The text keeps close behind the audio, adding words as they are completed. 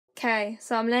Okay,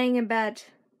 so I'm laying in bed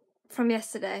from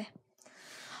yesterday.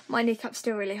 My kneecap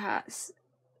still really hurts.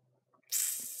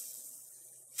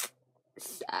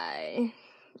 So, I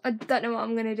don't know what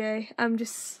I'm going to do. I'm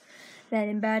just laying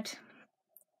in bed.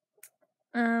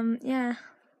 Yeah.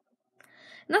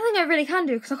 Nothing I really can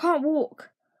do because I can't walk.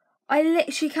 I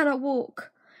literally cannot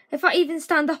walk. If I even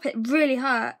stand up, it really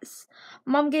hurts.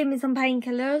 Mum gave me some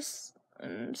painkillers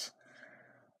and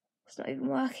it's not even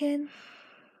working.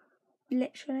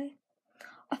 Literally.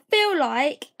 I feel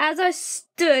like as I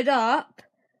stood up,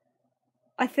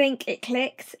 I think it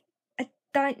clicked. I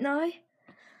don't know.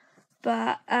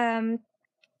 But I'm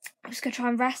just going to try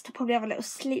and rest. I'll probably have a little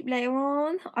sleep later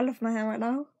on. I love my hair right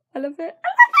now. I love it. I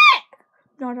love it!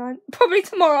 No, I don't. Probably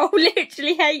tomorrow I'll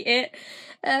literally hate it.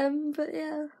 But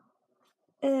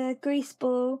yeah. Grease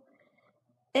ball.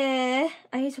 I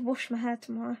need to wash my hair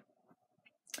tomorrow.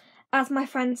 As my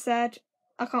friend said,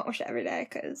 I can't wash it every day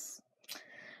because,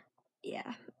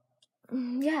 yeah.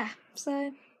 Yeah,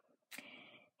 so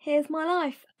here's my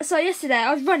life. So yesterday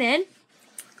I was running,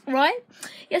 right?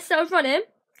 Yesterday I was running,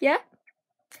 yeah?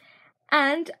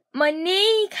 And my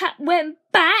kneecap went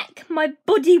back, my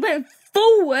body went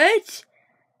forward,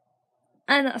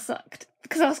 and that sucked.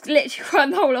 Because I was literally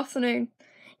crying the whole afternoon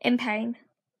in pain.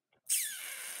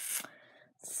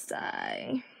 So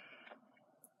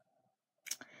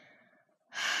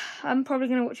I'm probably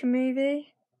going to watch a movie.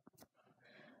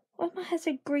 Why's my hair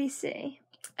so greasy?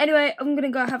 Anyway, I'm going to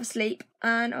go have a sleep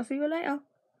and I'll see you later.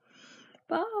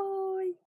 Bye.